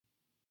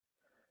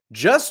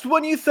Just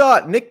when you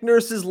thought Nick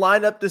Nurse's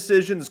lineup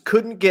decisions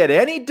couldn't get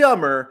any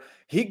dumber,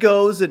 he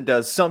goes and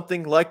does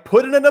something like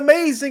put in an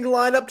amazing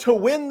lineup to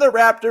win the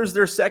Raptors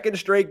their second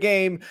straight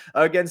game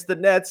against the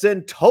Nets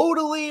and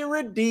totally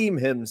redeem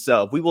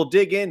himself. We will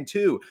dig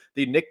into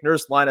the Nick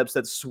Nurse lineups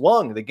that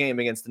swung the game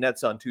against the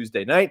Nets on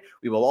Tuesday night.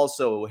 We will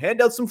also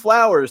hand out some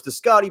flowers to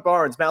Scotty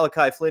Barnes,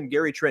 Malachi Flynn,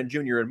 Gary Trent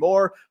Jr., and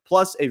more,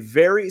 plus a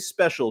very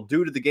special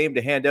due to the game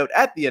to hand out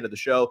at the end of the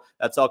show.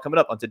 That's all coming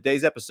up on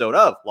today's episode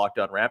of Locked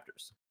On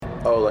Raptors.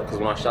 Because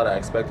when I shot, I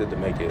expected to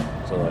make it.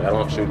 So, I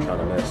don't shoot trying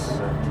to miss.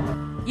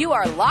 You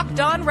are Locked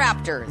On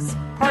Raptors,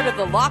 part of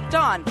the Locked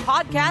On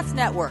Podcast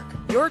Network,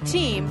 your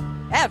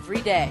team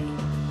every day.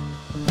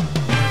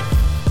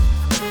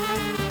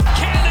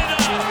 Canada,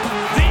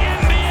 the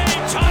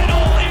NBA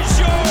title is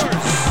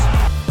yours.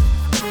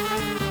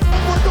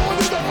 We're going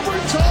to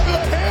overtime and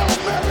a Hail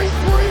Mary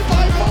 3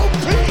 by Mo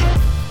Pete.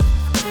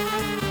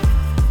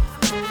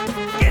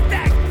 Get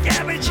that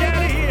garbage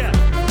out of here.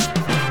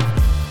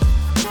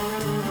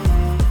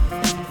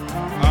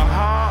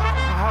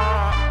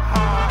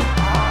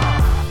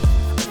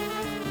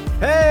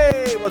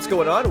 Hey, what's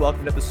going on?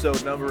 Welcome to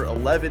episode number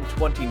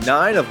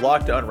 1129 of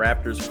Locked On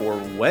Raptors for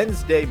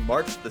Wednesday,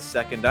 March the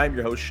 2nd. I'm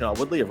your host, Sean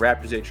Woodley of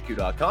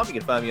RaptorsHQ.com. You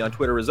can find me on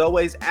Twitter, as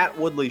always, at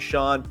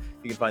WoodleySean.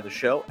 You can find the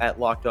show at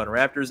Locked On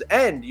Raptors,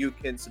 and you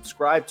can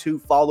subscribe to,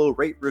 follow,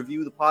 rate,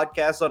 review the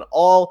podcast on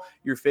all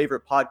your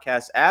favorite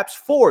podcast apps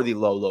for the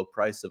low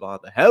price of On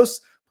the House.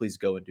 Please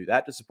go and do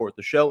that to support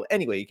the show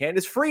any way you can.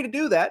 It's free to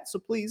do that, so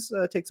please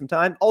take some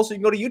time. Also, you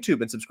can go to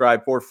YouTube and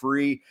subscribe for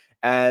free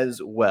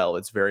as well.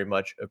 It's very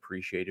much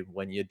appreciated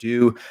when you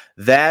do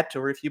that,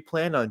 or if you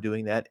plan on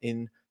doing that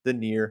in the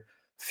near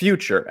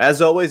future.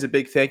 As always, a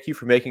big thank you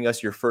for making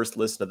us your first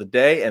listen of the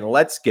day, and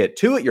let's get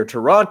to it. Your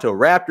Toronto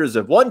Raptors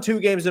have won 2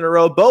 games in a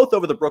row, both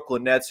over the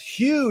Brooklyn Nets.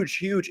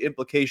 Huge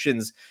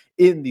implications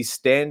in the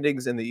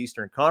standings in the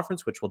Eastern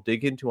Conference, which we'll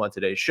dig into on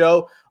today's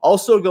show.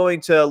 Also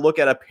going to look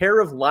at a pair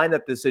of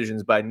lineup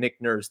decisions by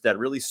Nick Nurse that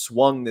really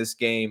swung this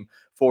game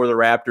for the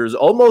Raptors,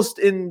 almost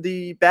in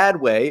the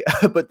bad way,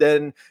 but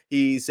then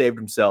he saved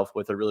himself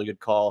with a really good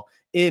call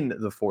in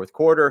the fourth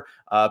quarter.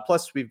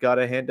 Plus, we've got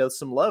to hand out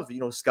some love.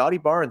 Scotty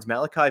Barnes,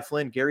 Malachi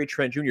Flynn, Gary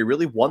Trent Jr.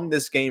 really won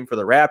this game for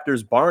the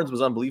Raptors. Barnes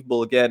was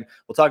unbelievable again.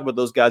 We'll talk about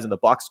those guys in the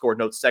box score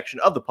notes section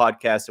of the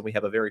podcast, and we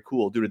have a very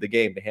cool due to the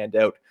game to hand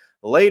out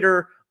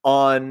later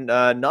on.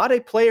 Not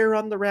a player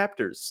on the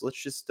Raptors.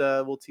 Let's just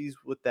we'll tease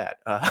with that.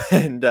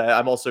 And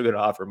I'm also going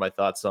to offer my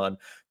thoughts on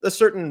the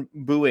certain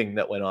booing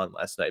that went on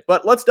last night.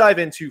 But let's dive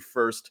into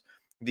first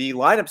the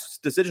lineup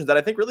decisions that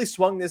I think really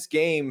swung this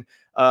game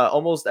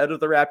almost out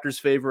of the Raptors'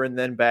 favor and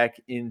then back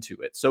into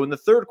it. So in the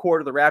third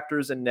quarter, the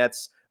Raptors and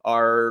Nets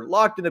are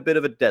locked in a bit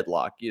of a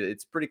deadlock.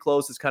 It's pretty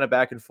close. It's kind of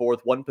back and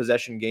forth, one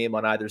possession game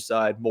on either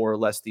side, more or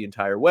less the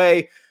entire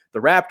way. The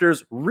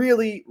Raptors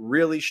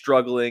really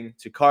struggling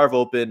to carve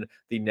open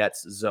the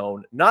Nets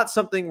zone. Not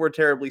something we're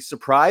terribly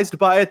surprised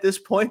by at this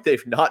point.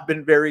 They've not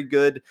been very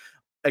good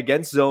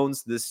against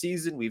zones this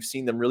season. We've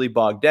seen them really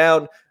bogged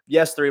down.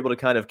 Yes, they're able to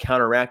kind of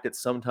counteract it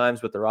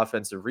sometimes with their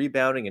offensive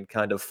rebounding and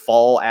kind of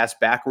fall ass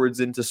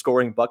backwards into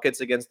scoring buckets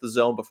against the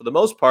zone. But for the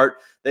most part,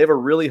 they have a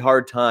really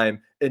hard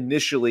time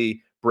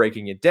initially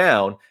breaking it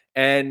down.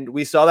 And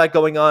we saw that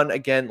going on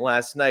again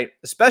last night,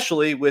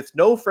 especially with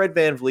no Fred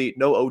VanVleet,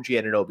 no OG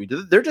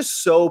Anunoby. They're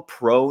just so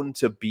prone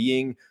to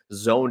being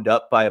zoned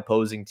up by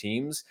opposing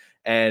teams,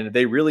 and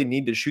they really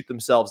need to shoot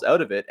themselves out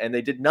of it. And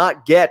they did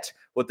not get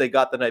what they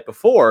got the night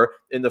before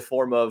in the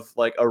form of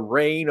like a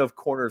rain of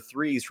corner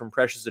threes from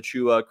Precious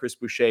Achiuwa, Chris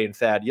Boucher, and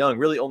Thad Young.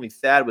 Really only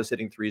Thad was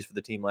hitting threes for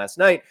the team last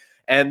night.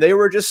 And they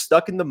were just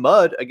stuck in the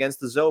mud against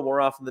the zone more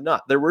often than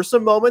not. There were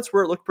some moments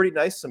where it looked pretty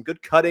nice, some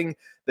good cutting.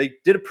 They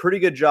did a pretty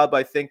good job,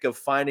 I think, of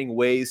finding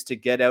ways to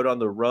get out on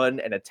the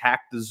run and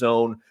attack the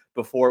zone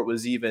before it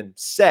was even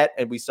set.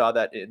 And we saw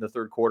that in the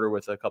third quarter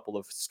with a couple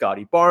of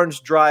Scotty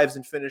Barnes drives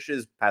and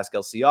finishes,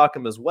 Pascal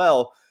Siakam as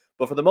well.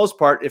 But for the most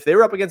part, if they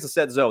were up against a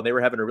set zone, they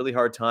were having a really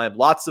hard time.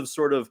 Lots of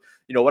sort of,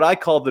 what I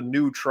call the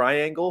new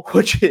triangle,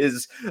 which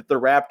is the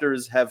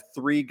Raptors have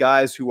 3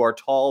 guys who are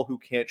tall, who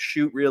can't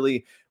shoot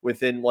really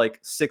within like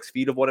 6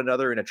 feet of one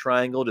another in a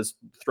triangle, just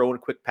throwing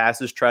quick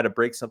passes, try to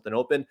break something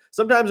open.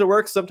 Sometimes it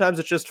works. Sometimes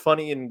it's just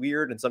funny and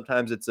weird. And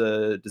sometimes it's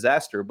a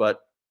disaster.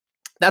 But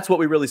that's what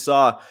we really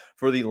saw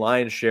for the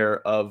lion's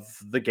share of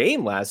the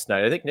game last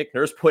night. I think Nick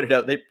Nurse pointed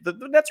out the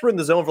Nets were in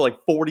the zone for like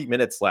 40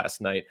 minutes last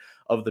night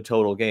of the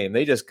total game.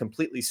 They just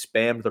completely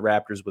spammed the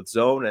Raptors with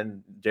zone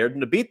and dared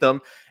them to beat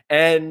them.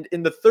 And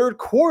in the third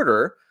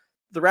quarter,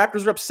 the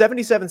Raptors were up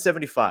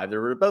 77-75.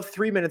 There were about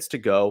 3 minutes to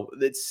go.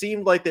 It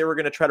seemed like they were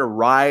going to try to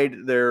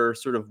ride their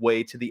sort of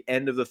way to the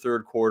end of the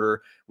third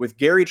quarter with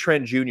Gary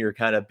Trent Jr.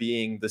 kind of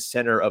being the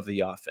center of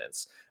the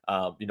offense.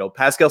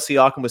 Pascal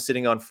Siakam was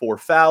sitting on 4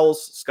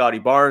 fouls. Scotty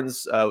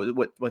Barnes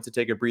went to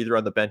take a breather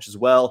on the bench as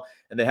well.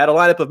 And they had a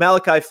lineup of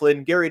Malachi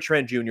Flynn, Gary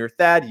Trent Jr.,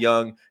 Thad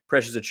Young,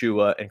 Precious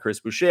Achiuwa, and Chris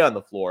Boucher on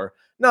the floor.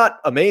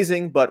 Not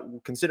amazing, but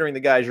considering the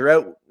guys you're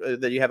out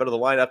that you have out of the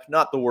lineup,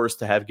 not the worst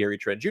to have Gary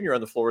Trent Jr. on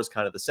the floor as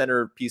kind of the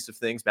centerpiece of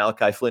things.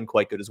 Malachi Flynn,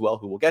 quite good as well,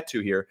 who we'll get to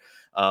here.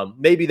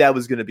 Maybe that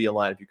was going to be a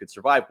lineup you could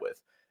survive with.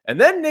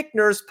 And then Nick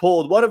Nurse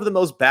pulled one of the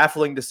most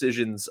baffling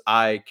decisions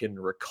I can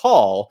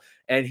recall,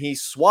 and he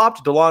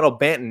swapped Delano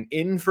Banton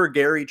in for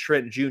Gary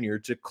Trent Jr.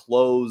 to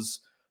close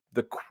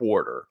the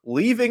quarter,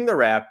 leaving the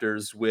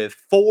Raptors with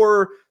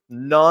 4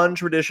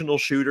 non-traditional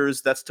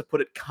shooters. That's to put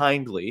it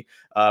kindly,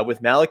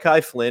 with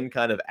Malachi Flynn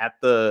kind of at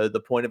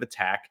the point of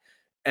attack.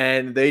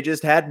 And they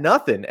just had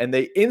nothing. And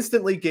they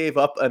instantly gave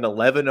up an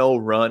 11-0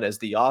 run as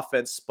the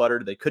offense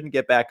sputtered. They couldn't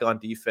get back on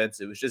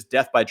defense. It was just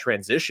death by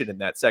transition in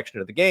that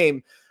section of the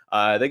game.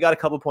 They got a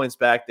couple points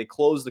back. They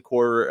closed the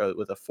quarter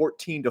with a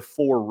 14-4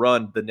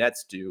 run, the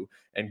Nets do,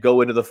 and go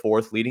into the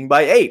fourth leading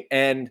by 8.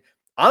 And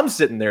I'm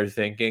sitting there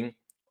thinking,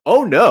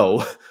 oh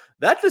no,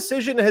 that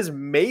decision has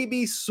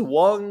maybe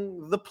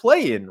swung the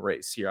play-in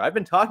race here. I've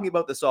been talking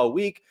about this all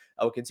week.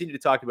 I will continue to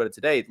talk about it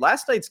today.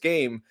 Last night's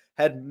game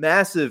had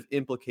massive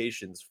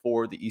implications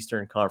for the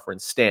Eastern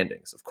Conference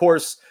standings. Of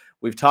course,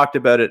 we've talked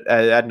about it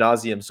ad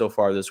nauseum so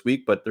far this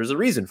week, but there's a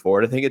reason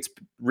for it. I think it's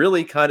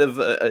really kind of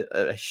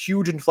a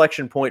huge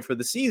inflection point for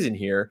the season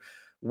here.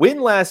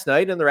 Win last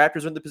night, and the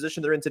Raptors are in the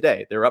position they're in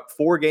today. They're up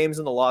 4 games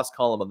in the loss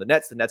column on the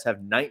Nets. The Nets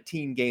have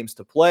 19 games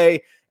to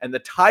play, and the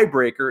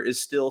tiebreaker is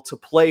still to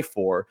play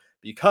for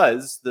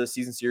because the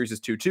season series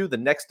is 2-2. The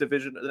next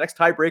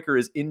tiebreaker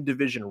is in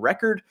division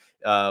record.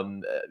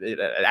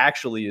 It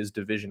actually is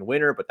division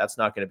winner, but that's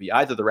not going to be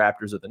either the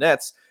Raptors or the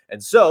Nets.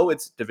 And so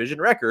it's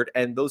division record,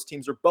 and those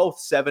teams are both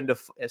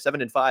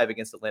 7-5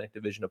 against Atlantic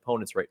Division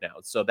opponents right now.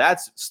 So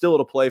that's still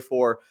to play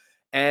for.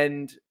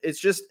 And it's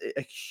just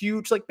a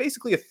huge, like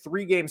basically a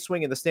 3-game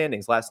swing in the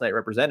standings last night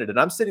represented. And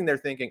I'm sitting there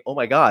thinking, oh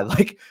my God,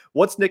 like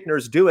what's Nick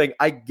Nurse doing?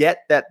 I get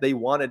that they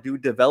want to do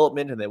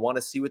development and they want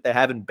to see what they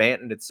have in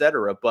Banton,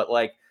 etc. But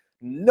like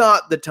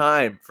not the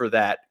time for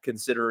that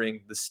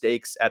considering the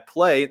stakes at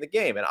play in the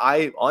game. And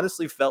I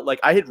honestly felt like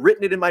I had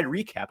written it in my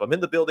recap. I'm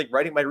in the building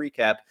writing my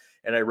recap,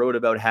 and I wrote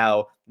about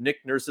how Nick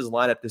Nurse's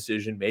lineup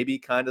decision maybe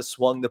kind of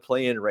swung the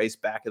play-in race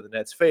back in the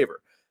Nets' favor,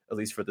 at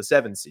least for the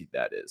 7 seed,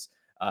 that is.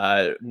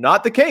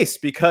 Not the case,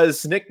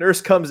 because Nick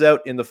Nurse comes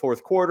out in the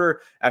fourth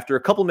quarter after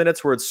a couple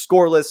minutes where it's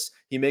scoreless.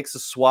 He makes a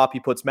swap. He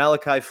puts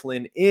Malachi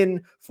Flynn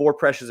in for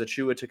Precious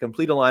Achiuwa to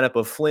complete a lineup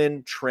of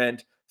Flynn,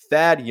 Trent,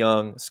 Thad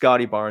Young,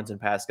 Scotty Barnes, and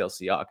Pascal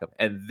Siakam.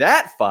 And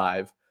that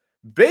 5,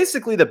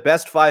 basically the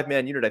best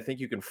 5-man unit I think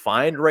you can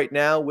find right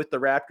now with the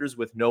Raptors,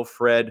 with no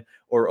Fred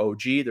or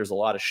OG. There's a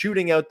lot of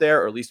shooting out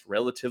there, or at least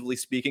relatively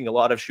speaking, a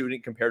lot of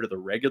shooting compared to the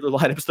regular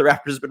lineups the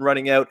Raptors have been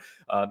running out.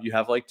 You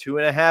have like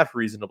 2.5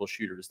 reasonable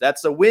shooters.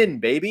 That's a win,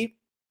 baby.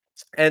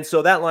 And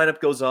so that lineup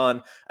goes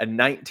on a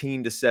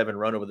 19-7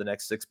 run over the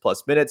next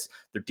 6+ minutes.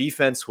 Their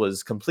defense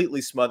was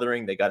completely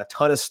smothering. They got a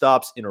ton of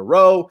stops in a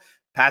row.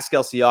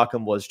 Pascal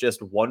Siakam was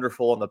just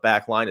wonderful on the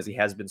back line, as he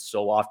has been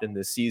so often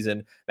this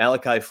season.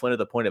 Malachi Flynn at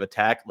the point of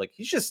attack, like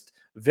he's just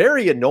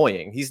very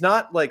annoying. He's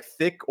not like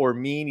thick or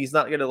mean. He's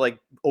not going to like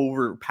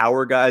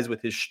overpower guys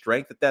with his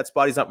strength at that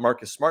spot. He's not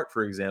Marcus Smart,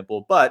 for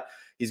example, but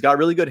he's got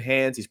really good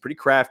hands. He's pretty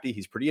crafty.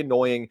 He's pretty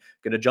annoying,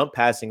 going to jump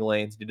passing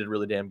lanes. He did a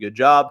really damn good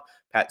job.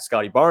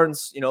 Scotty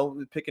Barnes,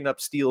 picking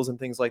up steals and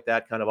things like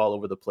that kind of all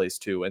over the place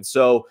too. And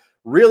so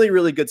really,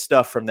 really good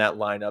stuff from that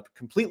lineup.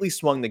 Completely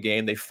swung the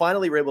game. They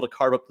finally were able to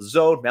carve up the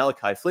zone.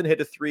 Malachi Flynn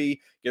hit a 3.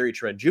 Gary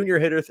Trent Jr.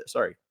 hit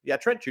a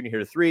Trent Jr.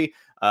 hit a 3.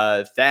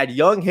 Thad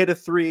Young hit a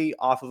 3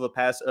 off of a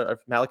pass,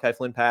 Malachi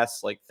Flynn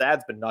pass. Like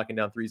Thad's been knocking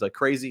down threes like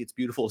crazy. It's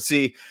beautiful to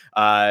see.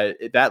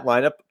 That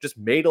lineup just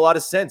made a lot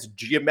of sense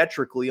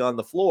geometrically on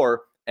the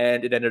floor,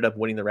 and it ended up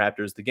winning the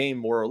Raptors the game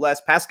more or less.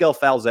 Pascal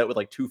fouls out with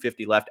like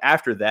 2:50 left.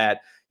 After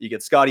that, you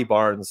get Scotty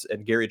Barnes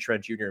and Gary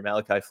Trent Jr. and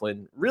Malachi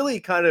Flynn really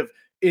kind of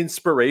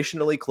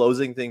inspirationally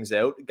closing things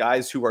out.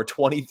 Guys who are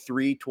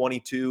 23,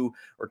 22,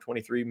 or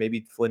 23,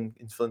 maybe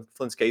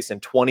Flynn's case,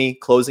 and 20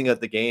 closing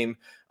out the game.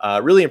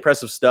 Really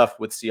impressive stuff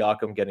with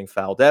Siakam getting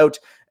fouled out.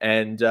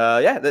 And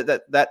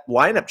that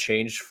lineup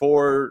change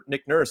for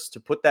Nick Nurse to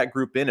put that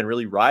group in and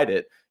really ride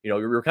it. We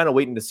were kind of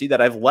waiting to see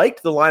that. I've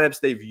liked the lineups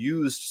they've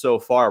used so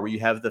far, where you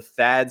have the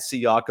Thad,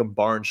 Siakam,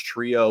 Barnes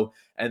trio,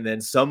 and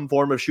then some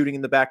form of shooting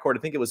in the backcourt. I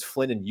think it was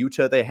Flynn and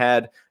Utah they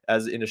had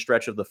as in a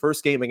stretch of the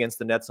first game against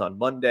the Nets on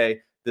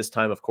Monday. This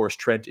time, of course,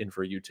 Trent in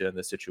for Utah in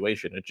this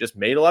situation. It just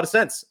made a lot of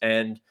sense.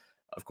 And,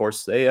 of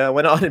course, they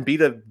went on and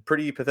beat a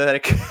pretty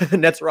pathetic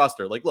Nets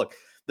roster. Like, look,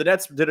 the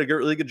Nets did a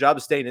really good job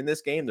of staying in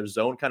this game. Their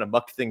zone kind of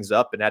mucked things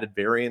up and added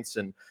variance,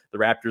 and the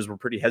Raptors were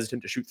pretty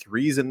hesitant to shoot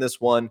threes in this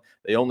one.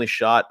 They only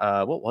shot,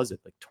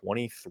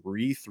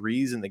 23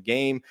 threes in the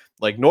game.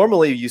 Like,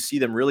 normally you see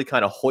them really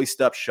kind of hoist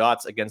up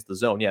shots against the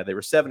zone. Yeah, they were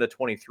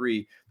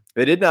 7-23.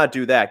 They did not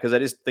do that because I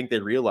just think they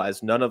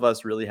realized none of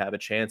us really have a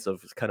chance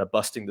of kind of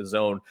busting the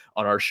zone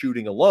on our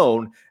shooting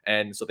alone.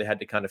 And so they had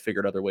to kind of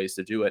figure out other ways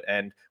to do it.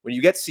 And when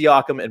you get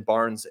Siakam and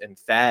Barnes and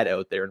Thad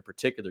out there in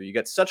particular, you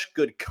get such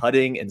good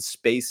cutting and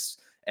space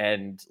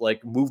and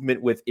like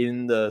movement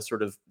within the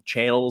sort of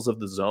channels of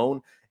the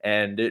zone.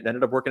 And it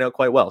ended up working out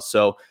quite well.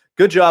 So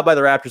good job by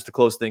the Raptors to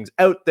close things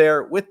out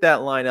there with that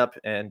lineup.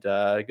 And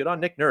good on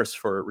Nick Nurse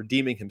for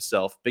redeeming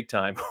himself big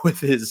time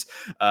with his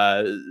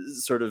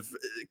sort of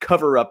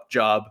cover-up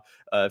job,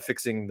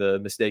 fixing the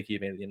mistake he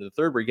made at the end of the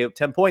third, where he gave up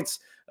 10 points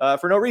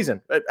for no reason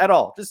at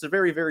all. Just a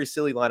very, very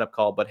silly lineup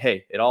call. But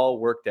hey, it all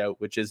worked out,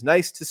 which is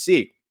nice to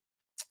see.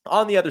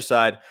 On the other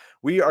side,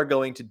 we are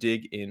going to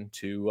dig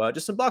into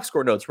just some box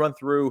score notes, run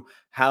through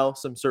how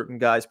some certain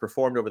guys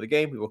performed over the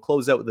game. We will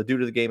close out with the due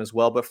to the game as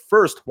well. But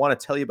first, want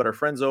to tell you about our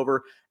friends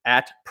over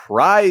at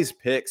Prize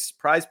Picks.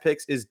 Prize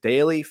Picks is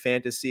daily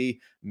fantasy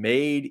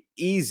made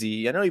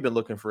easy. I know you've been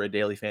looking for a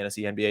daily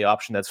fantasy NBA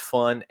option that's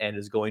fun and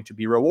is going to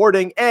be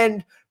rewarding,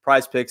 and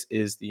Prize Picks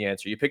is the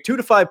answer. You pick 2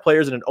 to 5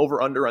 players and an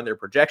over-under on their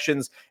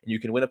projections, and you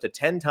can win up to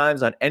 10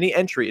 times on any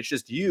entry. It's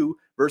just you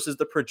versus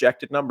the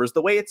projected numbers,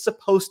 the way it's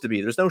supposed to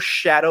be. There's no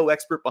shadow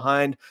expert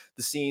behind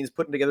the scenes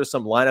putting together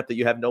some lineup that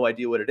you have no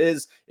idea what it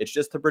is. It's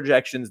just the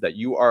projections that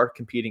you are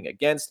competing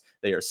against.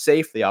 They are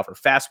safe. They offer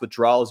fast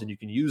withdrawals, and you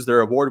can use their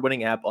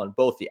award-winning app on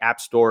both the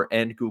App Store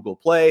and Google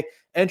Play.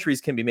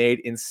 Entries can be made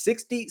in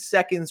 60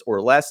 seconds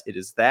or less. It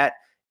is that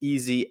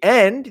easy.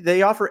 And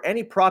they offer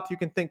any prop you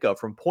can think of,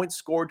 from points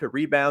scored to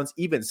rebounds,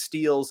 even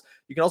steals.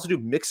 You can also do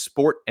mixed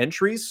sport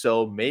entries.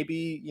 So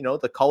maybe,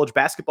 the college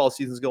basketball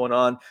season's going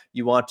on.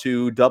 You want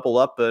to double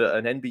up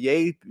an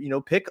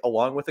NBA, pick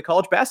along with the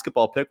college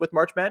basketball pick with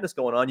March Madness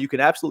going on. You can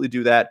absolutely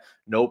do that.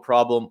 No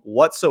problem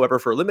whatsoever.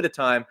 For a limited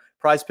time,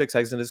 Prize Picks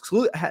has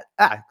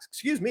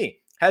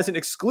an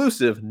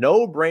exclusive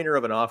no-brainer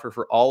of an offer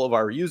for all of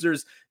our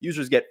users.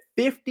 Users get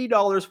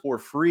 $50 for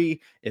free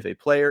if a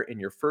player in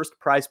your first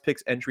Prize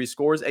Picks entry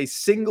scores a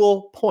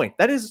single point.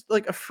 That is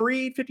like a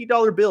free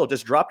 $50 bill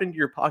just dropped into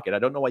your pocket. I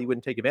don't know why you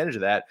wouldn't take advantage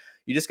of that.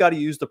 You just got to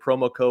use the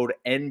promo code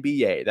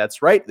NBA.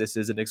 That's right. This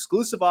is an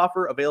exclusive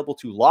offer available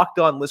to Locked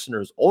On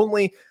listeners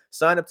only.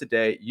 Sign up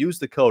today. Use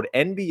the code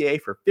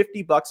NBA for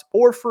 $50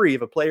 for free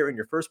if a player in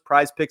your first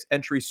Prize Picks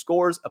entry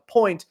scores a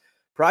point.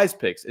 Prize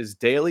Picks is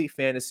daily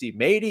fantasy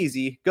made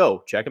easy.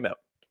 Go check them out.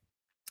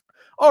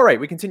 All right,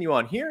 we continue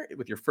on here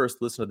with your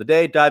first listen of the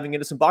day, diving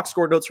into some box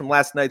score notes from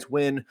last night's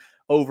win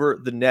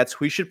over the Nets.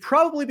 We should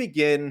probably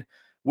begin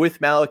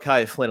with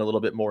Malachi Flynn a little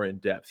bit more in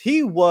depth.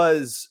 He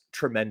was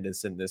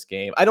tremendous in this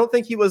game. I don't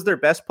think he was their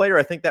best player.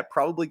 I think that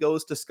probably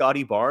goes to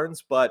Scotty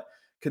Barnes, but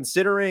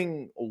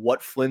considering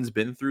what Flynn's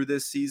been through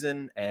this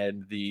season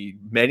and the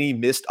many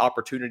missed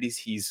opportunities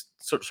he's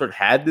sort of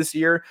had this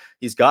year,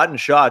 he's gotten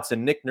shots,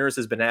 and Nick Nurse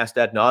has been asked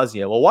ad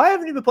nauseum, well, why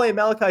haven't you been playing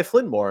Malachi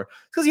Flynn more?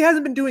 Because he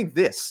hasn't been doing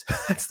this.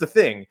 That's the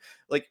thing.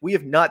 Like, we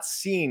have not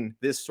seen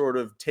this sort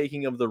of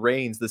taking of the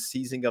reins, the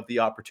seizing of the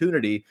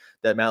opportunity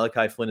that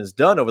Malachi Flynn has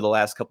done over the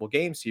last couple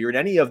games here in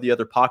any of the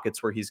other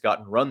pockets where he's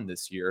gotten run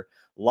this year.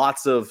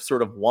 Lots of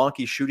sort of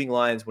wonky shooting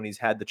lines when he's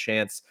had the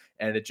chance,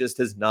 and it just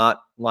has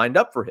not lined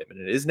up for him. And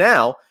it is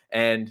now,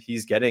 and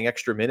he's getting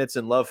extra minutes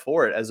and love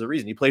for it as a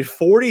reason. He played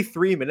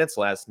 43 minutes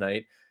last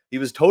night. He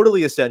was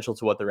totally essential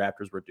to what the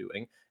Raptors were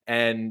doing.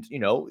 And,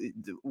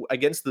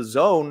 against the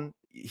zone,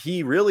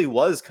 he really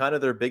was kind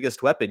of their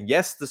biggest weapon.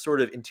 Yes, the sort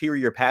of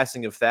interior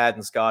passing of Thad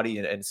and Scotty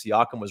and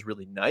Siakam was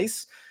really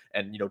nice.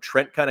 And,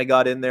 Trent kind of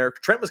got in there.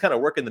 Trent was kind of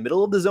working the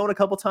middle of the zone a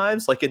couple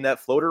times, like in that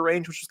floater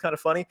range, which was kind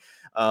of funny.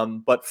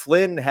 But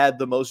Flynn had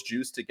the most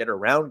juice to get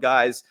around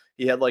guys.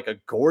 He had like a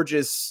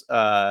gorgeous,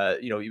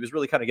 he was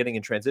really kind of getting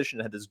in transition,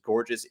 had this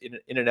gorgeous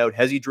in and out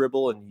hezzy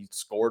dribble, and he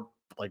scored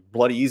like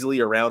bloody easily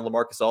around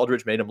LaMarcus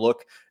Aldridge, made him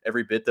look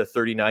every bit the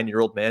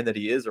 39-year-old man that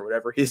he is, or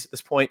whatever he is at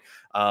this point.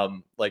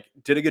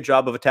 Did a good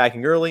job of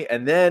attacking early.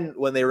 And then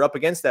when they were up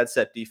against that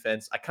set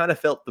defense, I kind of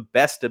felt the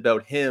best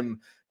about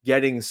him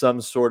getting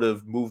some sort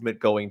of movement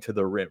going to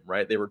the rim,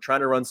 right? They were trying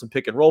to run some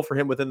pick and roll for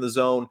him within the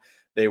zone.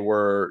 They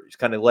were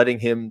kind of letting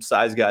him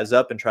size guys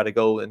up and try to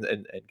go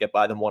and get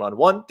by them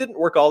one-on-one. Didn't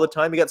work all the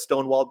time. He got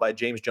stonewalled by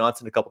James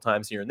Johnson a couple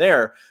times here and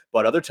there,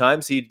 but other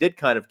times he did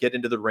kind of get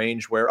into the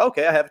range where,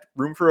 okay, I have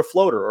room for a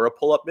floater or a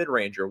pull-up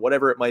mid-range or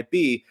whatever it might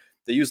be.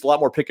 They used a lot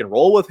more pick and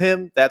roll with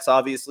him. That's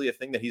obviously a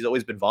thing that he's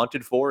always been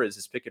vaunted for, is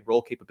his pick and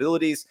roll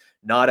capabilities.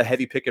 Not a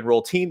heavy pick and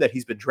roll team that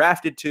he's been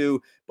drafted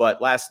to.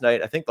 But last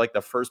night, I think like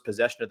the first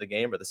possession of the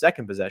game or the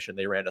second possession,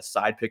 they ran a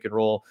side pick and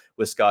roll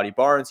with Scotty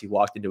Barnes. He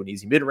walked into an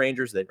easy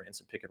mid-ranger. So they ran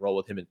some pick and roll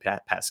with him and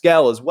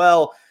Pascal as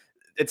well.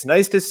 It's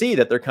nice to see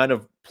that they're kind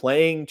of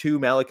playing to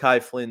Malachi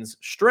Flynn's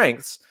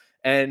strengths,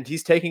 and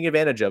he's taking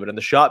advantage of it. And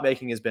the shot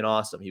making has been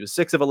awesome. He was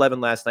 6 of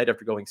 11 last night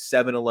after going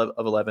 7 of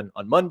 11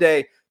 on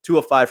Monday, 2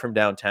 of 5 from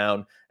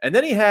downtown. And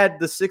then he had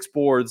the 6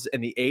 boards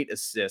and the 8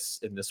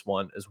 assists in this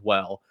one as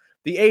well.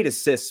 The 8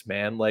 assists,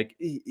 man, like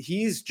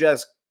he's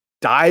just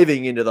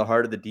diving into the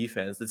heart of the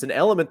defense. It's an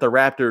element the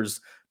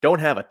Raptors don't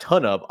have a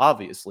ton of,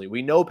 obviously.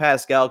 We know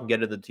Pascal can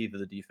get into the teeth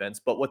of the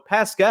defense, but with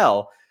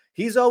Pascal,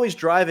 he's always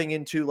driving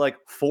into like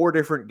 4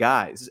 different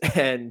guys,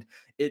 and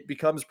it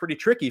becomes pretty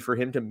tricky for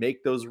him to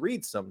make those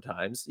reads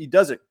sometimes. He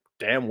does it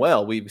damn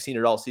well. We've seen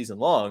it all season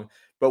long.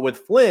 But with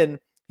Flynn,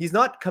 he's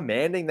not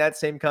commanding that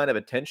same kind of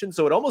attention.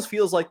 So it almost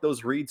feels like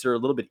those reads are a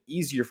little bit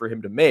easier for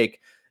him to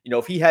make.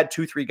 if he had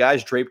 2-3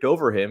 guys draped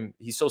over him,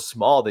 he's so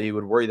small that he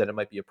would worry that it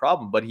might be a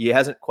problem, but he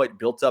hasn't quite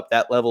built up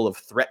that level of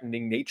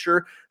threatening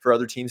nature for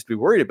other teams to be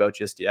worried about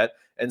just yet.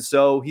 And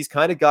so he's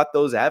kind of got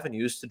those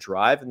avenues to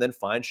drive and then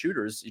find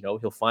shooters.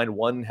 He'll find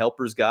one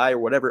helpers guy or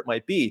whatever it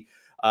might be.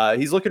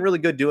 He's looking really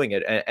good doing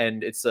it.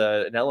 And it's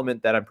an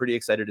element that I'm pretty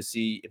excited to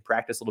see in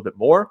practice a little bit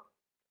more.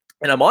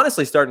 And I'm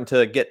honestly starting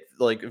to get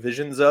like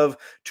visions of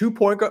 2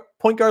 point guard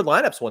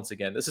lineups once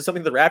again. This is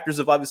something the Raptors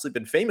have obviously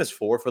been famous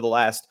for the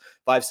last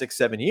 5, 6,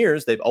 7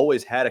 years. They've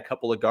always had a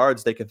couple of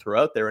guards they can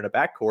throw out there in a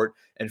backcourt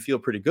and feel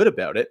pretty good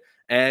about it.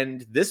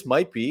 And this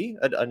might be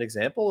an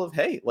example of,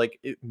 hey,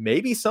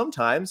 maybe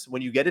sometimes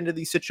when you get into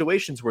these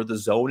situations where the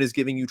zone is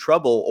giving you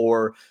trouble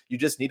or you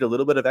just need a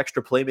little bit of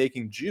extra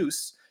playmaking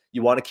juice,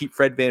 you want to keep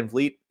Fred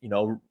VanVleet,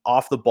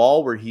 off the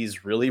ball where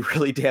he's really,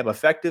 really damn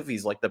effective.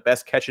 He's like the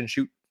best catch and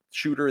shoot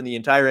shooter in the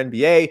entire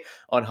NBA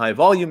on high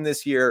volume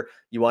this year.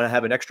 You want to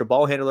have an extra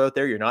ball handler out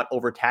there. You're not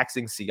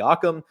overtaxing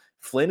Siakam.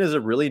 Flynn is a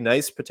really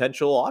nice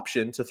potential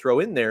option to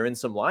throw in there in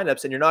some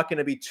lineups, and you're not going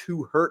to be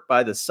too hurt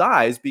by the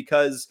size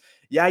because,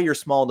 yeah, you're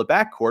small in the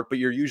backcourt, but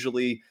you're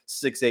usually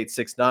 6'8",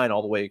 6'9"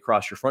 all the way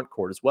across your front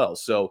court as well.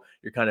 So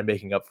you're kind of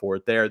making up for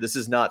it there. This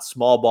is not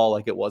small ball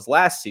like it was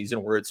last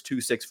season where it's 2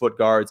 6-foot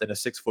guards and a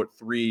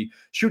 6'3"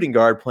 shooting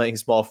guard playing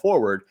small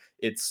forward.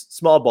 It's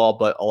small ball,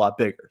 but a lot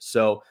bigger.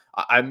 So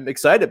I'm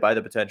excited by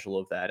the potential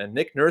of that. And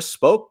Nick Nurse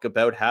spoke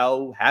about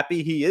how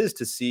happy he is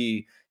to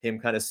see him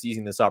kind of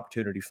seizing this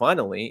opportunity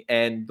finally.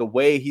 And the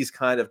way he's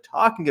kind of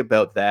talking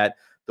about that,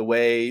 the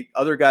way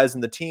other guys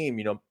in the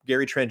team,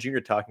 Gary Trent Jr.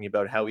 talking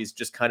about how he's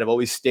just kind of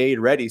always stayed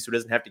ready so he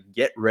doesn't have to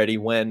get ready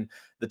when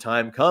the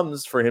time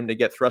comes for him to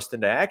get thrust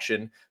into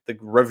action. The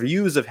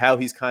reviews of how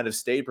he's kind of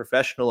stayed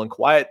professional and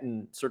quiet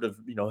and sort of,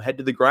 head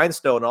to the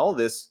grindstone, all of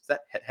this. Is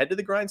that head to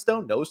the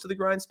grindstone, nose to the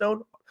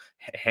grindstone,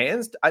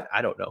 hands?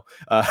 I don't know.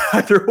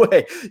 Either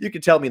way, you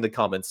can tell me in the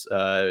comments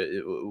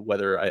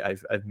whether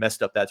I've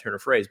messed up that turn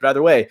of phrase. But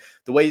either way,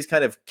 the way he's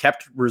kind of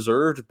kept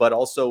reserved, but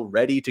also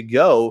ready to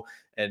go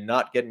and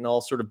not getting all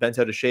sort of bent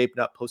out of shape,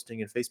 not posting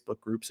in Facebook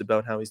groups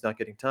about how he's not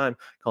getting time,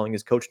 calling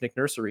his coach Nick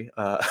Nursery,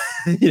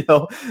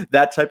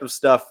 that type of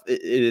stuff.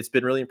 It's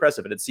been really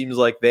impressive. And it seems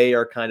like they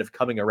are kind of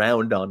coming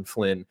around on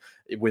Flynn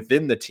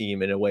within the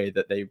team in a way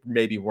that they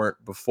maybe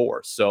weren't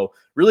before. So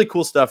really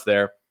cool stuff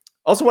there.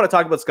 Also want to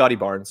talk about Scotty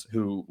Barnes,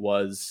 who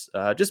was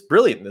just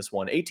brilliant in this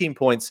one. 18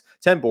 points,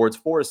 10 boards,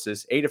 4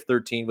 assists, 8 of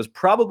 13, was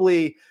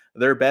probably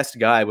their best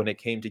guy when it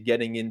came to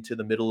getting into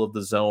the middle of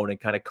the zone and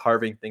kind of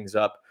carving things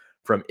up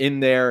from in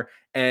there.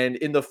 And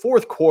in the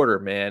fourth quarter,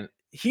 man,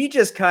 he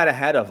just kind of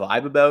had a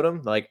vibe about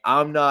him. Like,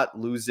 I'm not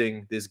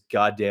losing this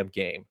goddamn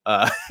game.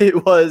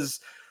 It was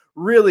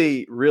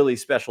really, really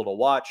special to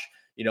watch.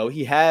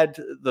 He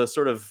had the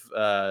sort of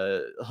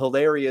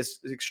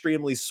hilarious,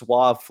 extremely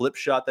suave flip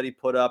shot that he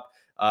put up.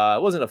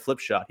 It wasn't a flip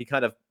shot. He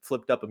kind of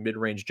flipped up a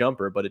mid-range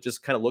jumper, but it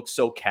just kind of looked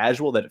so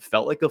casual that it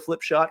felt like a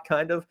flip shot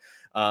kind of.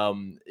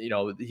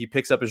 He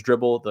picks up his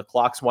dribble. The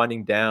clock's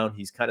winding down.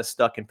 He's kind of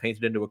stuck and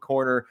painted into a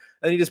corner,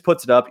 and he just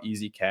puts it up.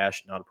 Easy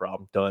cash. Not a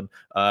problem. Done.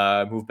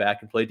 Move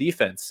back and play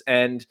defense.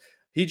 And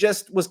he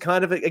just was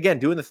kind of, again,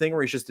 doing the thing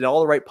where he's just in all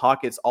the right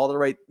pockets, all the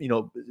right,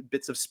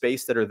 bits of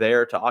space that are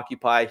there to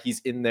occupy. He's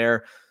in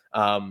there.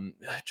 I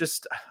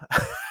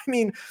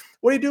mean,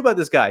 what do you do about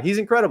this guy? He's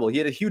incredible. He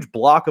had a huge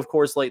block, of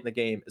course, late in the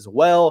game as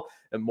well,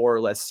 and more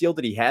or less sealed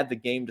it. He had the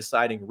game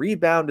deciding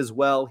rebound as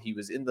well. He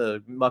was in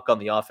the muck on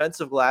the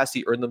offensive glass.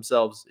 He earned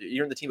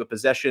the team a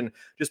possession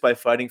just by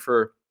fighting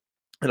for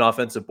an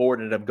offensive board,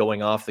 ended up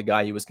going off the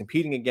guy he was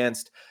competing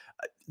against.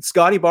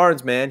 Scotty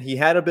Barnes, man, he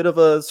had a bit of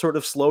a sort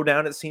of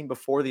slowdown, it seemed,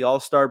 before the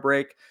All-Star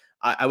break.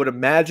 I would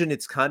imagine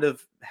it's kind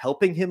of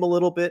helping him a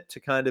little bit to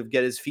kind of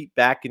get his feet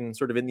back and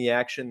sort of in the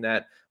action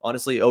that,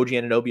 honestly, OG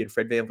Anunoby and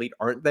Fred VanVleet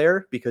aren't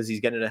there, because he's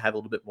going to have a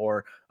little bit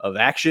more of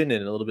action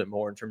and a little bit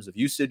more in terms of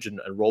usage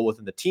and role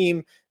within the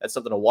team. That's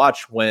something to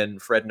watch when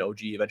Fred and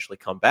OG eventually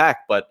come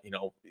back. But,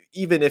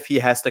 even if he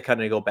has to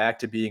kind of go back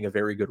to being a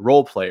very good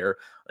role player,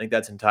 I think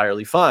that's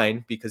entirely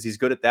fine because he's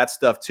good at that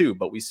stuff too.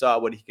 But we saw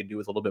what he could do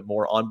with a little bit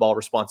more on-ball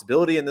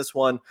responsibility in this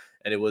one,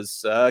 and it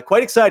was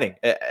quite exciting.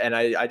 And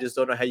I just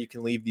don't know how you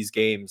can leave these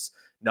games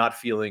not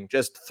feeling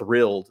just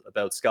thrilled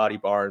about Scotty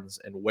Barnes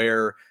and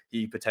where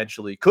he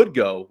potentially could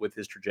go with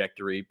his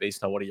trajectory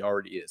based on what he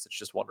already is. It's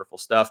just wonderful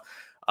stuff.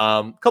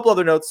 A couple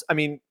other notes. I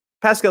mean,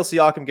 Pascal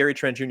Siakam, Gary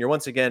Trent Jr.,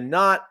 once again,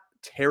 not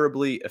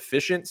terribly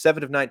efficient.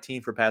 7 of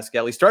 19 for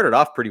Pascal. He started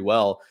off pretty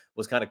well,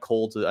 was kind of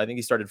cold. I think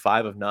he started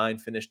 5 of 9,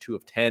 finished 2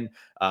 of 10.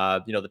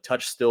 The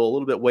touch still a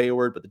little bit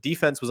wayward, but the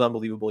defense was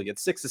unbelievable. He had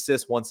 6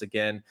 assists once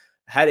again,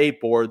 had 8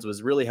 boards,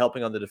 was really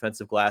helping on the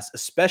defensive glass,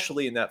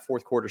 especially in that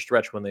fourth quarter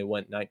stretch when they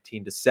went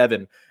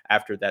 19-7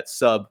 after that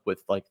sub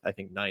with, I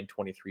think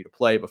 9:23 to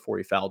play before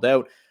he fouled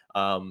out.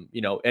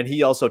 And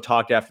he also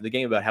talked after the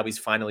game about how he's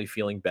finally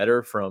feeling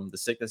better from the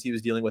sickness he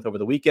was dealing with over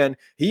the weekend.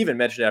 He even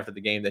mentioned after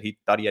the game that he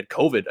thought he had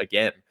COVID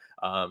again,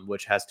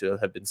 which has to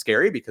have been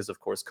scary because, of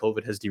course,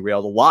 COVID has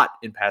derailed a lot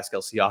in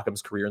Pascal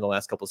Siakam's career in the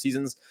last couple of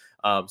seasons.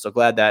 So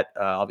glad that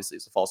obviously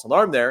it's a false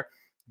alarm there.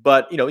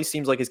 But, he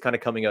seems like he's kind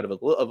of coming out of a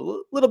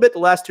little bit. The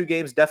last 2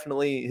 games,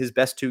 definitely his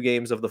best 2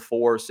 games of the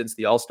 4 since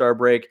the All-Star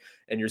break.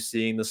 And you're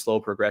seeing the slow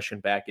progression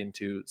back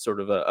into sort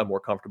of a more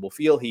comfortable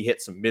feel. He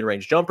hit some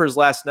mid-range jumpers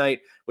last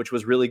night, which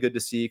was really good to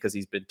see because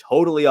he's been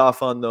totally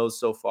off on those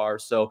so far.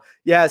 So,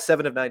 yeah,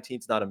 7 of 19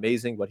 is not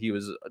amazing, but he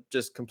was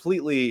just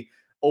completely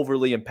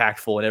overly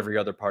impactful in every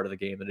other part of the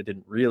game, and it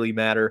didn't really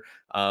matter.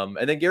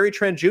 And then Gary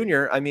Trent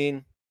Jr., I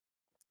mean,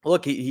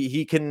 look,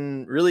 he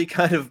can really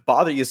kind of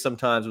bother you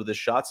sometimes with his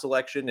shot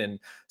selection, and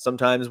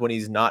sometimes when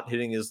he's not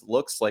hitting his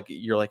looks, like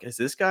you're like, is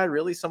this guy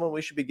really someone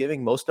we should be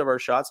giving most of our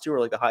shots to, or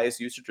like the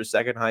highest usage or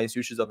second highest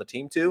usage on the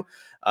team to?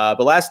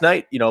 But last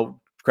night,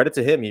 credit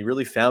to him, he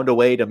really found a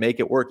way to make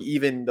it work,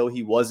 even though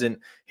he wasn't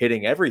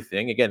hitting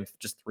everything. Again,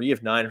 just 3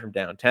 of 9 from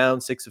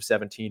downtown, 6 of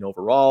 17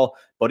 overall,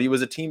 but he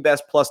was a team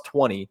best plus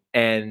 20,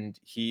 and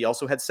he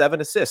also had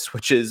 7 assists,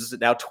 which is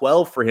now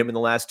 12 for him in the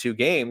last 2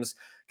 games,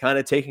 kind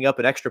of taking up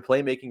an extra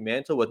playmaking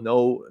mantle with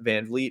no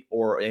Van Vliet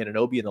or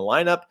Anunoby in the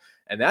lineup.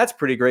 And that's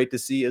pretty great to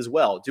see as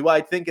well. Do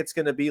I think it's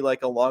going to be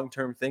like a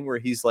long-term thing where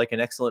he's like an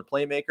excellent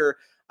playmaker?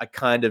 I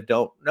kind of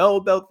don't know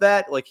about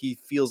that. Like, he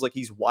feels like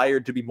he's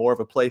wired to be more of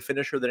a play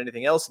finisher than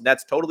anything else. And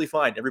that's totally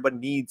fine. Everybody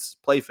needs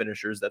play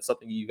finishers. That's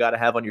something you got to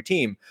have on your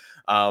team.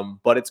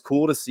 But it's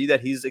cool to see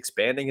that he's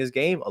expanding his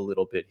game a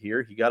little bit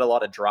here. He got a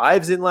lot of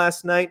drives in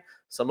last night.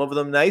 Some of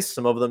them nice,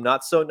 some of them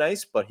not so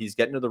nice, but he's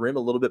getting to the rim a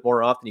little bit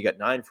more often. He got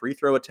 9 free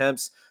throw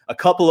attempts. A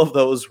couple of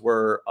those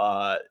were,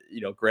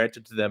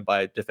 granted to them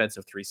by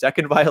defensive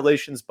 3-second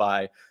violations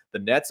by the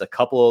Nets. A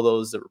couple of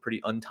those that were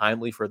pretty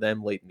untimely for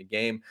them late in the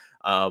game.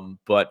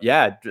 But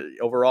yeah,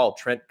 overall,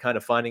 Trent kind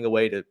of finding a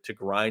way to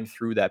grind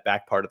through that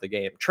back part of the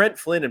game. Trent,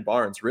 Flynn, and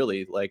Barnes,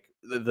 really like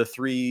the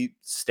 3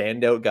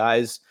 standout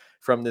guys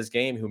from this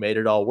game who made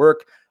it all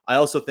work. I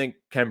also think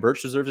Ken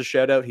Birch deserves a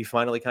shout out. He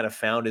finally kind of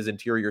found his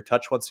interior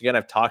touch once again.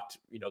 I've talked,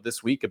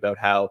 this week about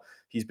how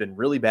he's been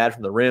really bad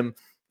from the rim.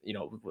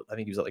 I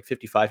think he was at like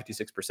 55,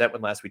 56%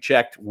 when last we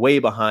checked, way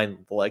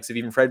behind the likes of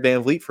even Fred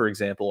Van Vliet, for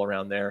example,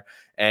 around there.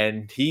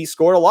 And he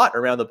scored a lot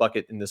around the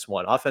bucket in this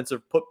one.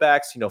 Offensive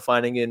putbacks,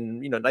 finding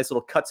in, nice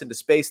little cuts into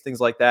space, things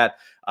like that.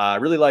 I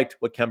really liked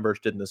what Ken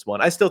Birch did in this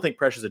one. I still think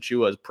Precious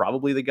Achiuwa is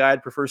probably the guy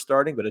I'd prefer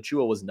starting, but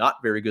Achiuwa was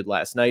not very good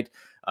last night.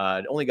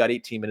 Only got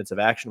 18 minutes of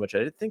action, which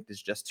I think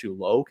is just too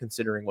low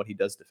considering what he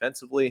does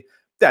defensively.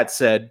 That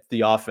said,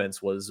 the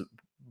offense was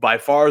by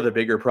far the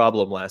bigger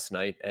problem last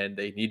night, and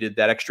they needed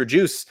that extra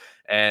juice.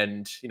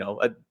 And,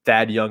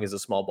 Thad Young as a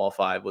small ball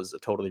 5 was a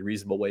totally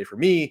reasonable way for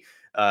me,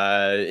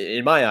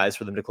 in my eyes,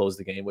 for them to close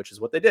the game, which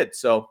is what they did.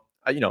 So,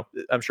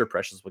 I'm sure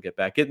Precious will get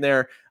back in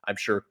there. I'm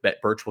sure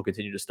Birch will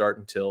continue to start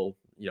until,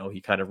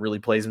 he kind of really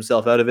plays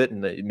himself out of it.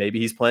 And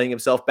maybe he's playing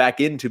himself back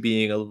into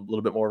being a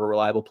little bit more of a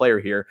reliable player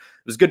here.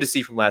 It was good to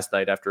see from last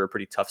night after a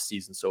pretty tough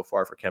season so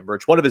far for Ken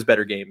Birch. One of his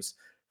better games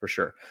for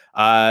sure.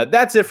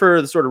 That's it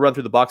for the sort of run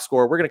through the box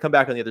score. We're going to come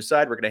back on the other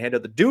side. We're going to hand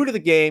out the due to the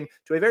game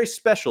to a very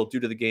special due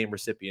to the game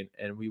recipient,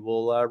 and we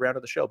will round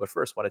out the show. But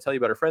first, I want to tell you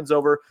about our friends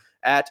over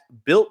at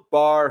Built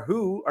Bar,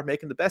 who are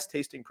making the best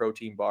tasting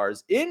protein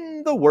bars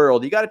in the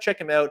world. You got to check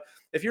them out.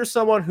 If you're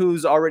someone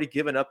who's already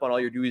given up on all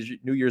your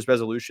New Year's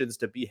resolutions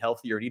to be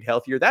healthier and eat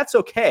healthier, that's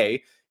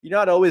okay. You're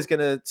not always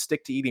going to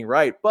stick to eating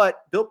right,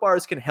 but Built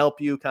Bars can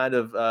help you kind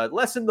of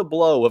lessen the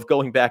blow of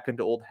going back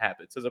into old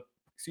habits, as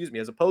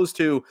opposed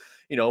to,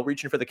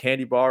 reaching for the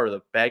candy bar or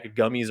the bag of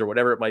gummies or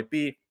whatever it might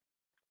be.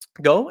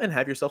 Go and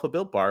have yourself a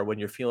Built Bar when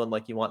you're feeling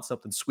like you want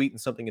something sweet and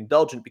something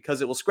indulgent,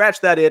 because it will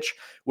scratch that itch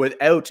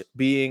without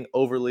being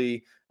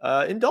overly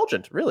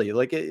indulgent. Really,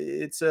 like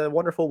it's a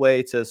wonderful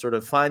way to sort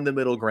of find the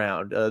middle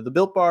ground.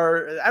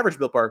 The average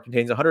Built Bar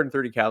contains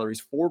 130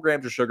 calories, 4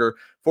 grams of sugar,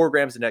 4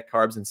 grams of net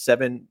carbs, and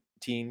 17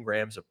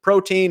 grams of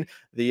protein.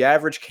 The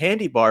average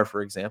candy bar,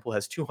 for example,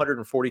 has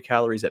 240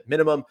 calories at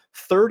minimum,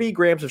 30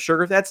 grams of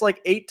sugar. That's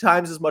like 8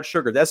 times as much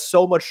sugar. That's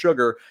so much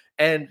sugar,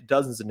 and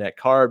dozens of net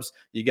carbs.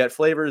 You get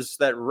flavors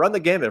that run the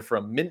gamut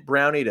from mint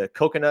brownie to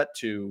coconut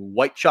to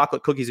white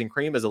chocolate cookies and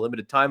cream as a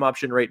limited time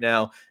option right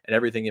now, and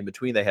everything in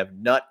between. They have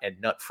nut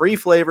and nut-free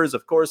flavors,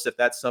 of course, if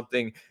that's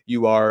something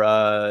you're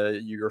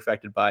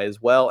affected by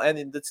as well.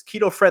 And it's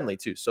keto friendly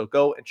too. So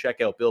go and check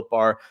out Built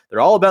Bar.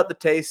 They're all about the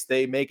taste.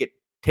 They make it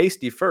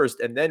tasty first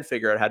and then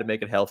figure out how to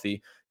make it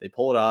healthy. They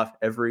pull it off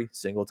every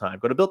single time.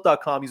 Go to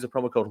built.com, use the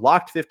promo code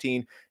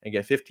LOCKED15 and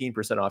get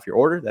 15% off your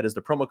order. That is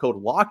the promo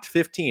code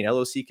LOCKED15,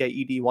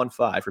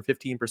 LOCKED15 for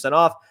 15%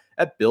 off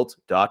at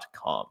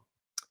built.com.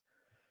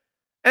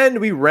 And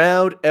we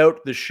round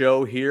out the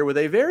show here with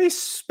a very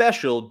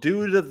special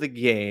dude of the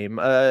game.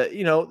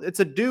 It's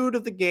a dude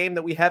of the game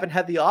that we haven't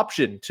had the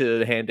option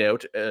to hand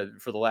out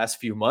for the last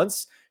few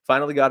months.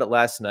 Finally got it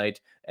last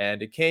night,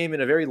 and it came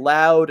in a very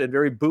loud and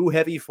very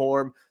boo-heavy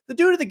form. The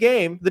dude of the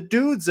game, the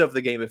dudes of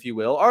the game, if you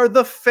will, are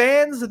the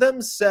fans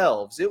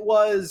themselves. It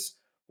was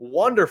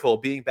wonderful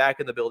being back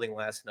in the building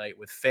last night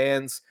with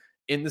fans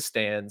in the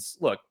stands.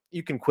 Look,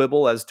 you can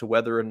quibble as to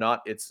whether or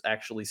not it's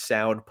actually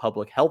sound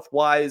public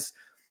health-wise.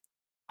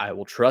 I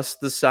will trust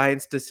the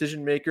science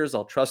decision makers.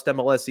 I'll trust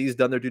MLSE's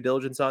done their due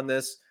diligence on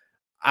this.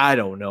 I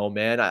don't know,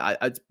 man.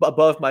 It's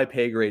above my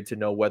pay grade to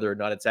know whether or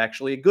not it's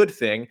actually a good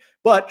thing.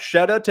 But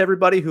shout out to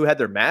everybody who had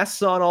their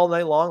masks on all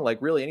night long. Like,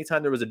 really,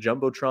 anytime there was a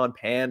Jumbotron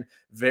pan,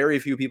 very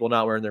few people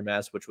not wearing their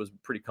masks, which was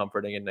pretty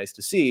comforting and nice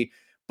to see.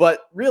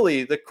 But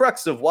really, the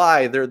crux of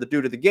why they're the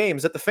dude of the game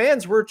is that the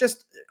fans were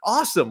just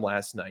awesome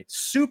last night.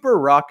 Super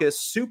raucous,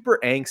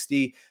 super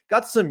angsty,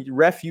 got some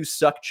ref you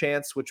suck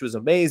chants, which was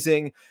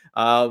amazing.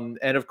 And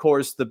of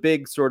course, the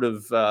big sort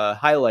of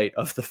highlight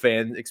of the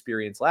fan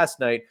experience last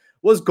night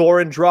was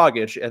Goran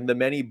Dragic and the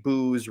many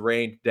boos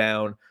rained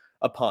down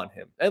upon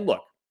him. And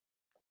look,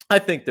 I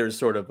think there's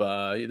sort of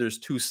there's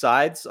two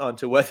sides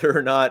onto whether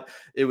or not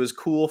it was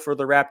cool for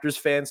the Raptors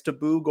fans to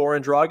boo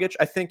Goran Dragic.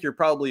 I think you're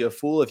probably a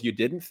fool if you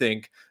didn't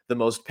think the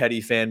most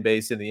petty fan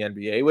base in the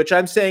NBA, which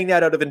I'm saying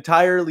that out of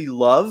entirely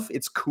love.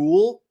 It's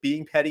cool.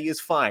 Being petty is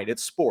fine.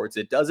 It's sports.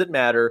 It doesn't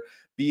matter.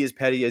 Be as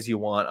petty as you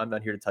want. I'm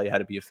not here to tell you how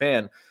to be a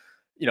fan.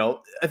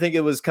 I think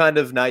it was kind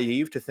of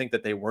naive to think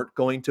that they weren't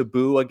going to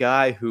boo a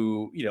guy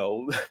who,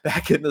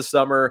 back in the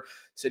summer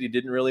said he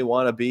didn't really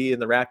want to be in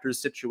the Raptors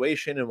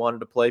situation and wanted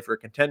to play for a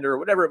contender or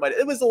whatever it might.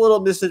 It was a little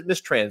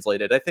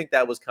mistranslated. I think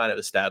that was kind of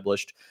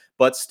established,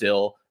 but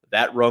still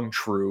that rung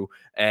true.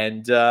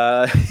 And,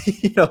 that's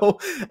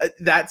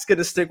going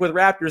to stick with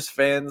Raptors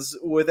fans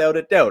without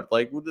a doubt.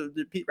 Like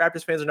the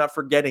Raptors fans are not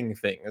forgetting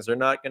things. They're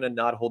not going to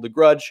not hold a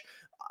grudge.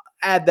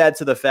 Add that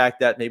to the fact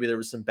that maybe there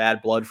was some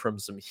bad blood from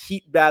some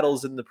heat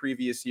battles in the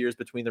previous years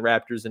between the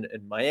Raptors and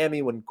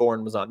Miami when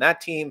Goran was on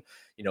that team.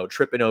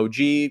 Tripping OG.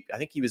 I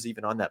think he was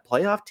even on that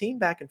playoff team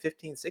back in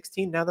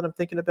 15-16, now that I'm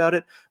thinking about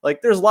it.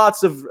 Like, there's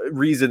lots of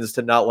reasons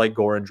to not like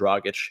Goran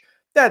Dragic.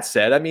 That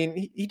said, I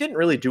mean, he didn't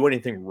really do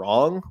anything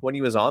wrong when he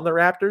was on the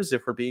Raptors,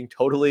 if we're being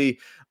totally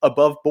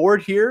above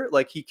board here.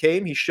 Like, he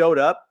came, he showed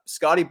up.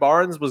 Scotty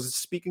Barnes was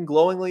speaking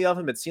glowingly of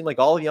him. It seemed like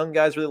all young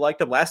guys really liked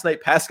him. Last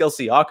night, Pascal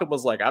Siakam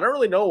was like, I don't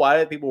really know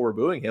why people were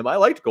booing him. I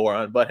liked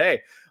Goran, but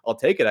hey, I'll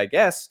take it, I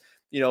guess.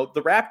 The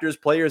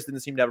Raptors players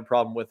didn't seem to have a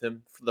problem with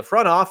him. For the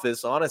front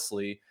office,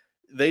 honestly,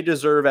 they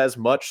deserve as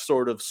much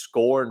sort of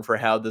scorn for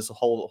how this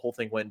whole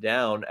thing went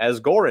down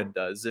as Goran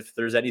does. If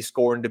there's any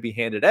scorn to be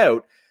handed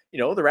out, the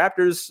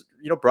Raptors,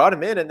 brought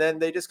him in and then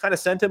they just kind of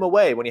sent him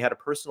away when he had a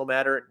personal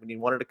matter, when he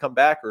wanted to come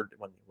back or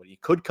when he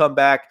could come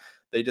back.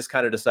 They just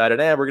kind of decided,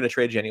 we're going to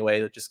trade you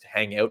anyway. Just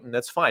hang out and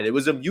that's fine. It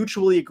was a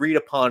mutually agreed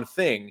upon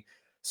thing.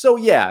 So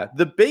yeah,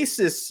 the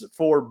basis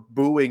for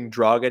booing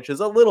Dragic is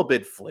a little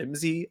bit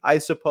flimsy, I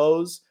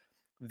suppose.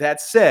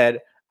 That said,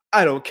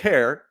 I don't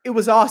care. It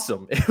was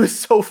awesome. It was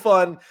so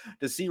fun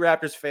to see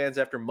Raptors fans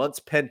after months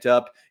pent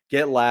up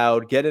get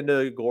loud, get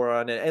into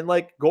Goran, and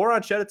like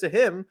Goran, shout out to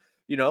him.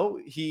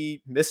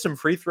 He missed some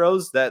free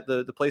throws that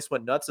the place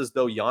went nuts, as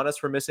though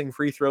Giannis were missing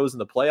free throws in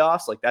the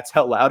playoffs. Like, that's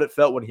how loud it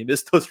felt when he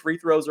missed those free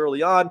throws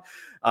early on.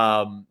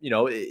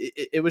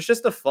 It was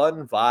just a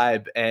fun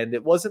vibe, and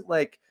it wasn't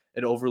like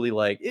an overly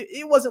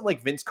it wasn't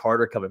like Vince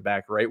Carter coming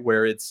back, right?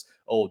 Where it's,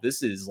 oh,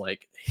 this is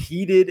like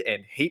heated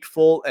and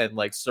hateful and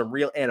like some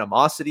real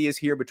animosity is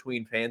here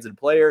between fans and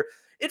player.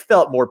 It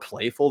felt more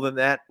playful than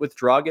that with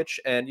Dragic.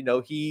 And,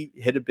 he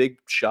hit a big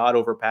shot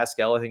over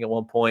Pascal, I think, at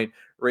one point,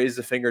 raised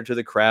a finger to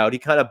the crowd. He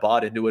kind of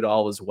bought into it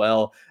all as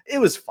well. It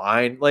was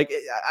fine. Like,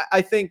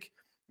 I think,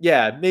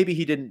 yeah, maybe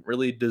he didn't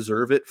really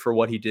deserve it for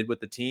what he did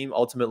with the team.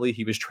 Ultimately,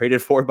 he was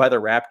traded for by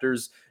the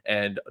Raptors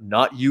and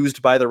not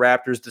used by the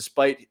Raptors,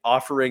 despite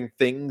offering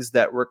things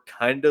that were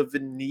kind of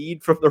in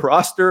need from the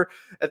roster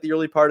at the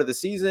early part of the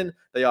season.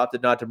 They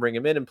opted not to bring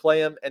him in and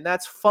play him, and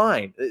that's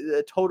fine.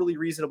 A totally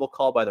reasonable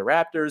call by the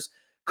Raptors.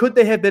 Could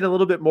they have been a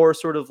little bit more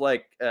sort of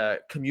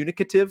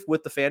communicative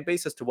with the fan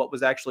base as to what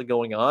was actually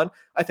going on?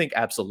 I think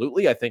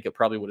absolutely. I think it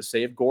probably would have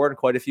saved Goran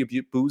quite a few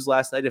boos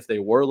last night if they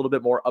were a little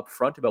bit more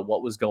upfront about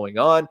what was going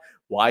on,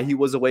 why he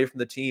was away from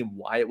the team,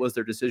 why it was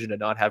their decision to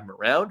not have him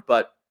around.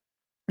 But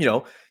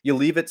you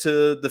leave it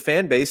to the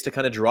fan base to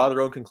kind of draw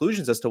their own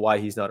conclusions as to why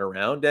he's not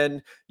around.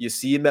 And you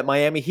see him at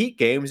Miami Heat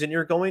games and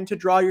you're going to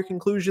draw your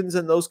conclusions.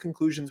 And those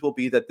conclusions will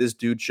be that this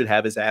dude should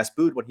have his ass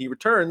booed when he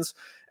returns.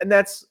 And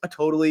that's a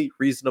totally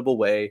reasonable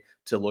way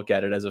to look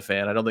at it as a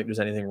fan. I don't think there's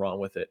anything wrong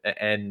with it.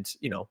 And,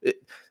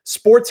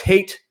 sports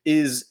hate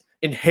is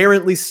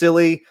inherently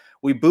silly.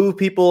 We boo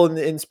people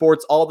in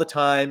sports all the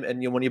time.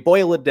 And when you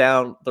boil it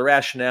down, the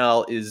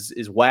rationale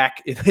is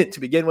whack to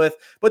begin with.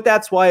 But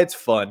that's why it's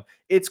fun.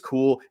 It's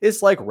cool.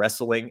 It's like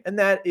wrestling. And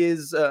that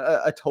is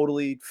a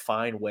totally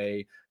fine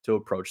way to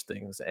approach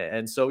things.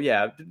 And so,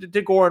 yeah,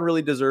 did Goran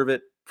really deserve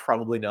it?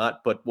 Probably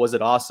not. But was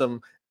it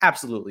awesome?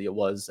 Absolutely it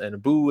was. And a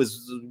boo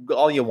is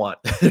all you want.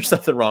 There's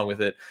nothing wrong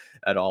with it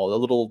at all. A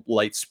little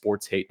light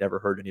sports hate never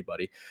hurt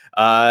anybody.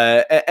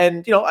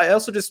 And I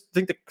also just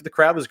think the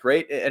crowd was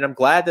great. And I'm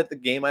glad that the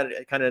game kind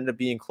of ended up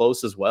being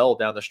close as well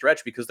down the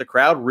stretch, because the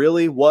crowd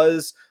really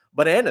was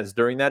bananas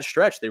during that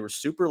stretch. They were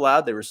super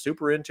loud. They were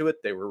super into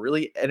it. They were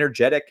really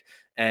energetic.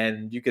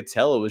 And you could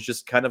tell it was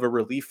just kind of a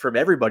relief from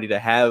everybody to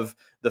have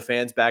the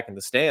fans back in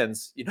the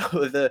stands.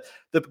 The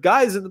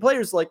guys and the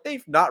players, like,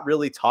 they've not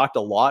really talked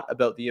a lot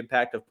about the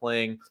impact of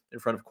playing in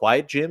front of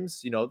quiet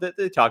gyms.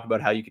 They talk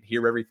about how you can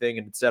hear everything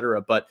and et cetera.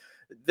 But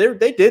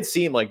they did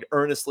seem like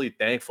earnestly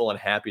thankful and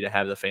happy to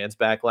have the fans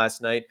back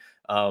last night.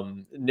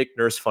 Nick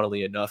Nurse,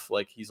 funnily enough,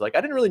 like he's like,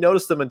 I didn't really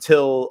notice them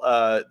until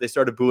they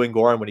started booing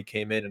Goran when he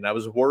came in, and I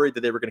was worried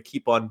that they were going to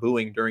keep on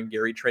booing during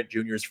Gary Trent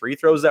Jr.'s free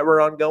throws that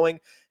were ongoing,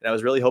 and I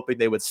was really hoping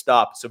they would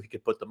stop so he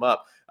could put them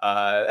up.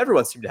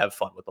 Everyone seemed to have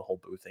fun with the whole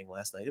boo thing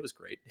last night. It was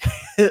great.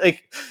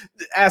 Like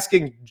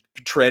asking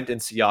Trent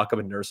and Siakam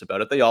and Nurse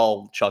about it, they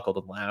all chuckled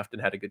and laughed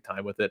and had a good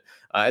time with it.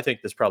 I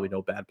think there's probably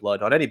no bad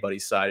blood on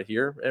anybody's side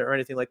here or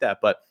anything like that.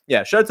 But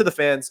yeah, shout out to the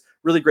fans.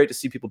 Really great to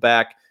see people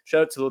back.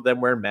 Shout out to them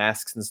wearing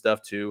masks and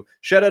stuff too.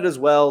 Shout out as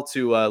well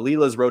to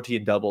Leela's Roti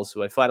and Doubles,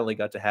 who I finally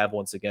got to have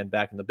once again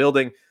back in the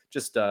building.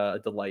 Just a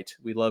delight.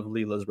 We love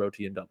Leela's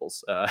Roti and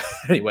Doubles.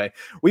 Anyway,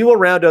 we will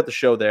round out the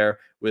show there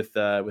with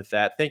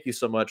that. Thank you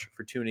so much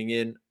for tuning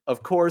in,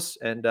 of course,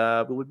 and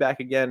we'll be back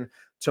again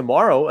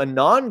tomorrow, a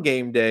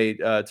non-game day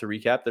to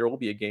recap. There will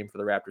be a game for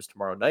the Raptors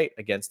tomorrow night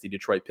against the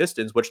Detroit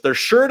Pistons, which they're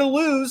sure to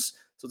lose.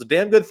 So it's a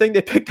damn good thing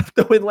they picked up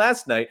the win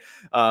last night.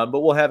 But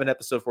we'll have an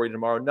episode for you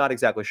tomorrow. Not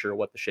exactly sure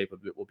what the shape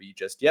of it will be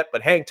just yet,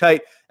 but hang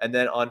tight. And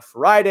then on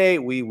Friday,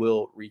 we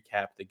will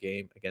recap the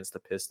game against the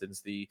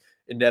Pistons, the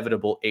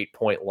inevitable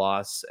 8-point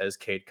loss as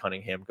Cade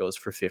Cunningham goes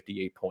for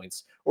 58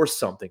 points or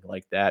something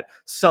like that.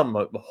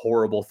 Some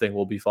horrible thing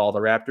will befall the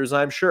Raptors,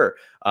 I'm sure.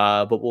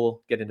 But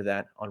we'll get into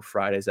that on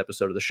Friday's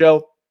episode of the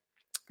show.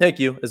 Thank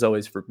you, as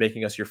always, for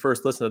making us your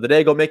first listen of the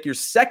day. Go make your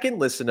second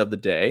listen of the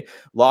day.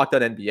 Locked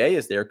on NBA,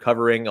 as they're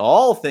covering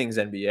all things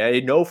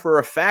NBA. Know for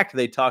a fact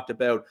they talked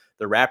about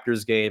the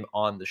Raptors game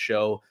on the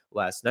show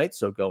last night,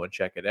 so go and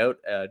check it out.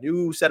 A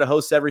new set of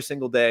hosts every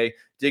single day,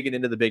 digging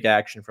into the big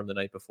action from the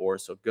night before.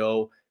 So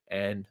go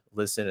and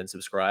listen and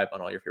subscribe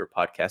on all your favorite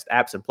podcast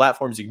apps and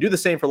platforms. You can do the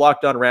same for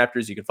Locked On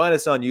Raptors. You can find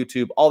us on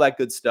YouTube, all that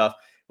good stuff.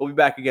 We'll be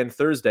back again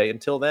Thursday.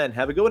 Until then,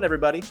 have a good one,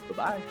 everybody.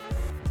 Bye-bye.